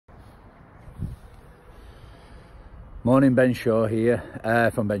Morning, Ben Shaw here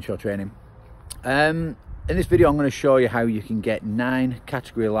from Ben Shaw Training. In this video I'm going to show you how you can get 9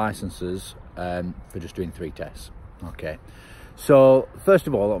 category licenses for just doing 3 tests. Okay, so first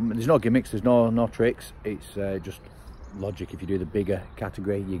of all, there's no gimmicks, there's no tricks. It's just logic. If you do the bigger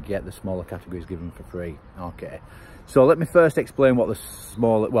category, you get the smaller categories given for free. Okay, so let me first explain what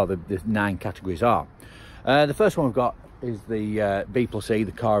the 9 categories are. The first one we've got is the B+E,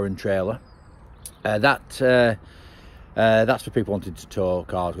 the car and trailer. That's for people wanting to tow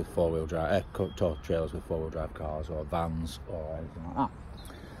cars with four-wheel drive, tow trailers with four-wheel drive cars or vans or anything like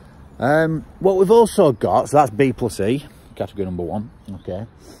that. What we've also got, so that's B+E, category number 1. Okay.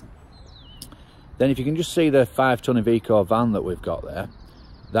 Then if you can just see the 5-ton Iveco van that we've got there,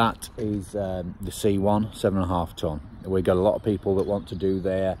 that is the C1, 7.5 ton. We've got a lot of people that want to do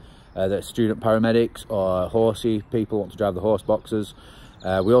their student paramedics or horsey people want to drive the horse boxes.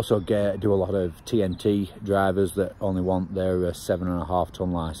 We also do a lot of TNT drivers that only want their 7.5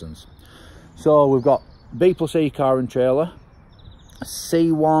 ton license. So we've got B+E car and trailer,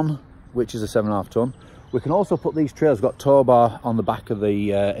 C1, which is a 7.5 ton. We can also put these trailers, we've got tow bar on the back of the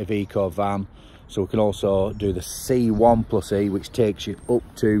Iveco van, so we can also do the C1+E, which takes you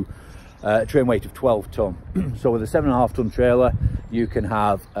up to a train weight of 12 ton. So with a 7.5 ton trailer, you can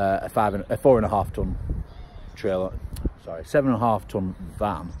have a 4.5 ton trailer. Sorry, 7.5 ton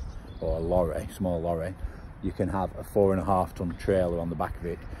van or a lorry, small lorry. You can have a 4.5 ton trailer on the back of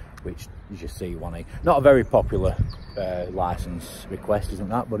it, which is your C1E. Not a very popular license request, isn't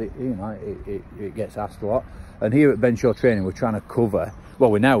that? But it gets asked a lot. And here at Ben Shaw Training, we're trying to cover, well,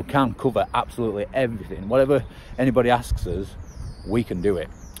 we now can cover absolutely everything. Whatever anybody asks us, we can do it.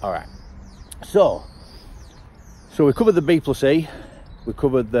 All right. So we covered the B+E, we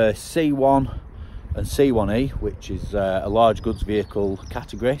covered the C1 and C1E, which is a large goods vehicle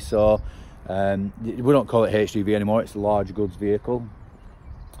category. So we don't call it HGV anymore, it's a large goods vehicle.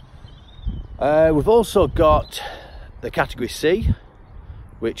 We've also got the category C,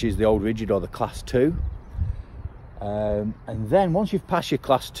 which is the old rigid or the class 2. And then once you've passed your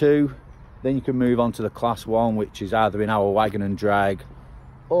class 2, then you can move on to the class 1, which is either in our wagon and drag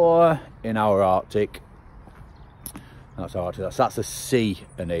or in our Arctic. That's a C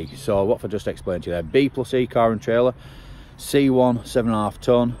and E. So what I just explained to you there, B+E car and trailer, C1 7.5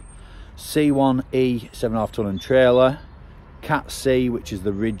 ton, C1E 7.5 ton and trailer, Cat C, which is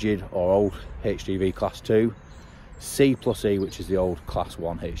the rigid or old HGV class 2, C+E, which is the old class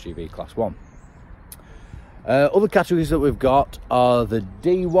 1 HGV class 1. Other categories that we've got are the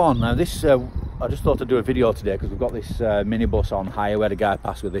D1. Now this, I just thought I'd do a video today because we've got this minibus on hire. We had a guy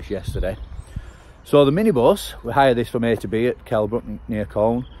pass with this yesterday. So the minibus, we hire this from A to B at Kelbrook near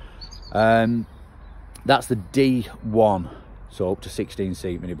Colne. That's the D1, so up to 16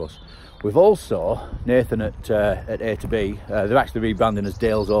 seat minibus. We've also, Nathan at A to B, they're actually rebranding as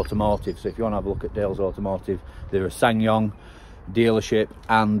Dales Automotive. So if you want to have a look at Dales Automotive, they're a SsangYong dealership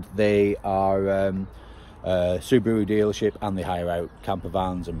and they are Subaru dealership, and they hire out camper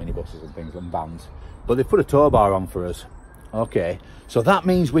vans and minibuses and things and vans. But they've put a tow bar on for us. Okay, so that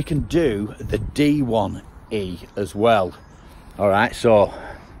means we can do the D1E as well. All right, so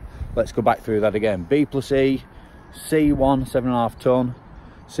let's go back through that again. B+E, C1 7.5 ton,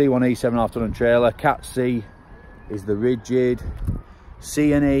 C1E 7.5 ton and trailer, Cat C is the rigid,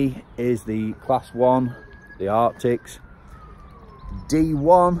 C and E is the class 1, the Arctics,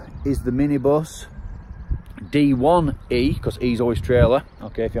 D1 is the minibus, D1E, because E's always trailer,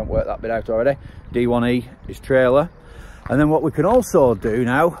 okay, if you haven't worked that bit out already, D1E is trailer. And then what we can also do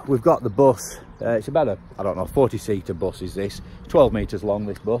now, we've got the bus. It's about a, I don't know, 40-seater bus is this. 12 metres long,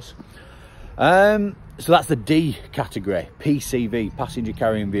 this bus. So that's the D category, PCV, passenger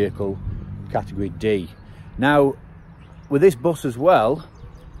carrying vehicle, category D. Now, with this bus as well,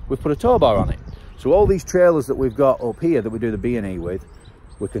 we've put a tow bar on it. So all these trailers that we've got up here that we do the B&E with,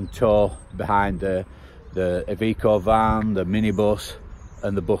 we can tow behind the Iveco van, the minibus,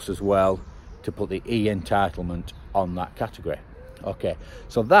 and the bus as well, to put the E entitlement on that category. Okay,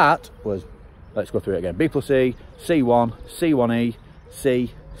 so that was, let's go through it again. B+E, C1, C1E,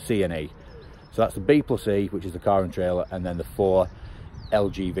 C, C and E. So that's the B+E, which is the car and trailer, and then the 4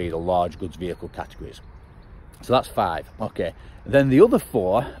 LGV, the large goods vehicle categories. So that's 5. Okay, then the other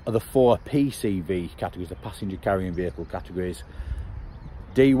 4 are the 4 PCV categories, the passenger carrying vehicle categories.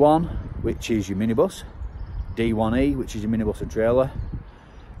 D1, which is your minibus, D1E, which is your minibus and trailer,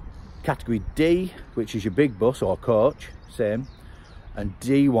 category D, which is your big bus or coach, same, and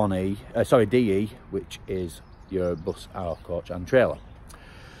DE, which is your bus or coach and trailer.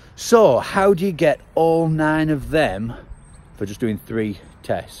 So how do you get all 9 of them for just doing 3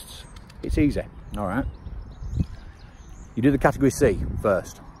 tests? It's easy. All right, You do the category C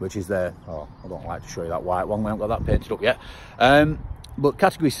first, which is there. Oh, I don't like to show you that white one. We haven't got that painted up yet. But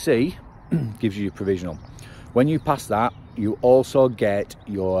category C gives you your provisional. When you pass that, you also get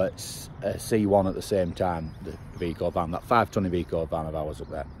your C1 at the same time, the Iveco van, that 5-ton Iveco van of ours up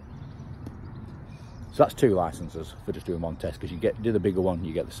there. So that's 2 licenses for just doing one test, because you do the bigger one,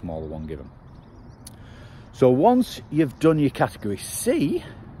 you get the smaller one given. So once you've done your category C,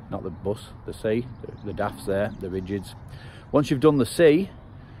 not the bus, the C, the DAFs there, the rigids. Once you've done the C,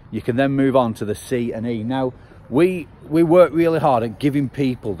 you can then move on to the C and E. Now, we work really hard at giving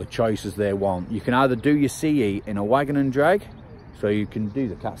people the choices they want. You can either do your CE in a wagon and drag, so you can do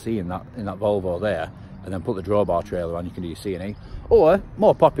the Cat C in that Volvo there, and then put the drawbar trailer on, you can do your C and E. Or,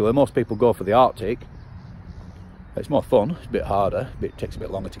 more popular, most people go for the Arctic. It's more fun, it's a bit harder, it takes a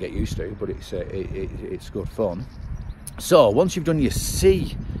bit longer to get used to, but it's good fun. So, once you've done your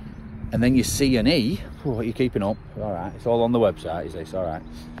C and then your C and E, what are you keeping up? All right, it's all on the website, is this? All right.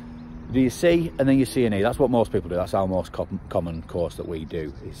 You do your C and then your C and E. That's what most people do. That's our most common course that we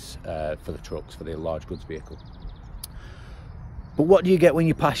do, is for the trucks, for the large goods vehicle. But what do you get when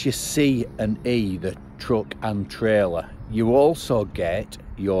you pass your C and E, the truck and trailer? You also get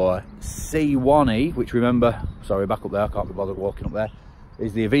your C1E, which, remember, sorry, back up there, I can't be bothered walking up there,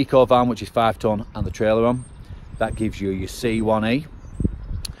 is the Iveco van, which is 5-ton, and the trailer on. That gives you your C1E.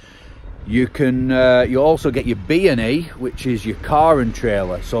 You also get your B and E, which is your car and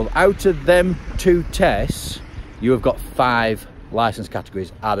trailer. So out of them 2 tests, you have got 5 license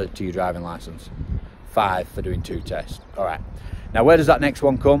categories added to your driving license. 5 for doing 2 tests. All right. Now, where does that next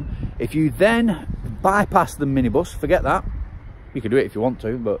one come? If you then bypass the minibus, forget that. You can do it if you want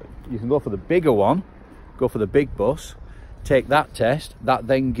to, but you can go for the bigger one, go for the big bus, take that test. That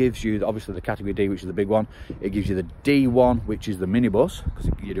then gives you, obviously, the category D, which is the big one. It gives you the D1, which is the minibus, because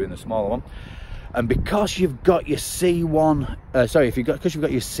you're doing the smaller one. And because you've got your C1, because you've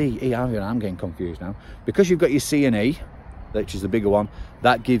got your CE, I'm getting confused now. Because you've got your C and E, which is the bigger one,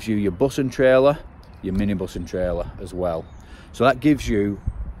 that gives you your bus and trailer, your minibus and trailer as well. So that gives you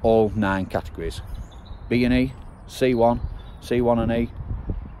all 9 categories. B and E, C1, C1 and E,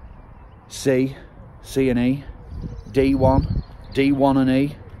 C, C and E, D1, D1 and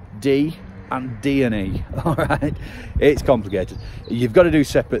E, D, and D and E. All right, it's complicated. You've got to do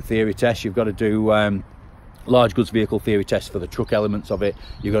separate theory tests. You've got to do large goods vehicle theory tests for the truck elements of it.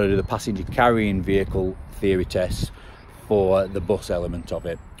 You've got to do the passenger carrying vehicle theory tests for the bus element of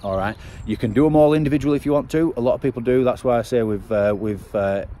it. All right, you can do them all individually if you want to. A lot of people do. That's why I say we've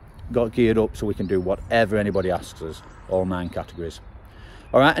got geared up so we can do whatever anybody asks us, all 9 categories.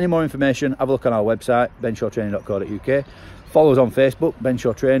 All right, any more information, have a look on our website, benshawtraining.co.uk. Follow us on Facebook, Ben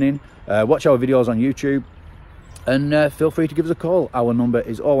Shaw Training. Watch our videos on YouTube, and feel free to give us a call. Our number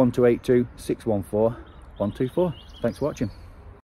is 01282 614 124. Thanks for watching.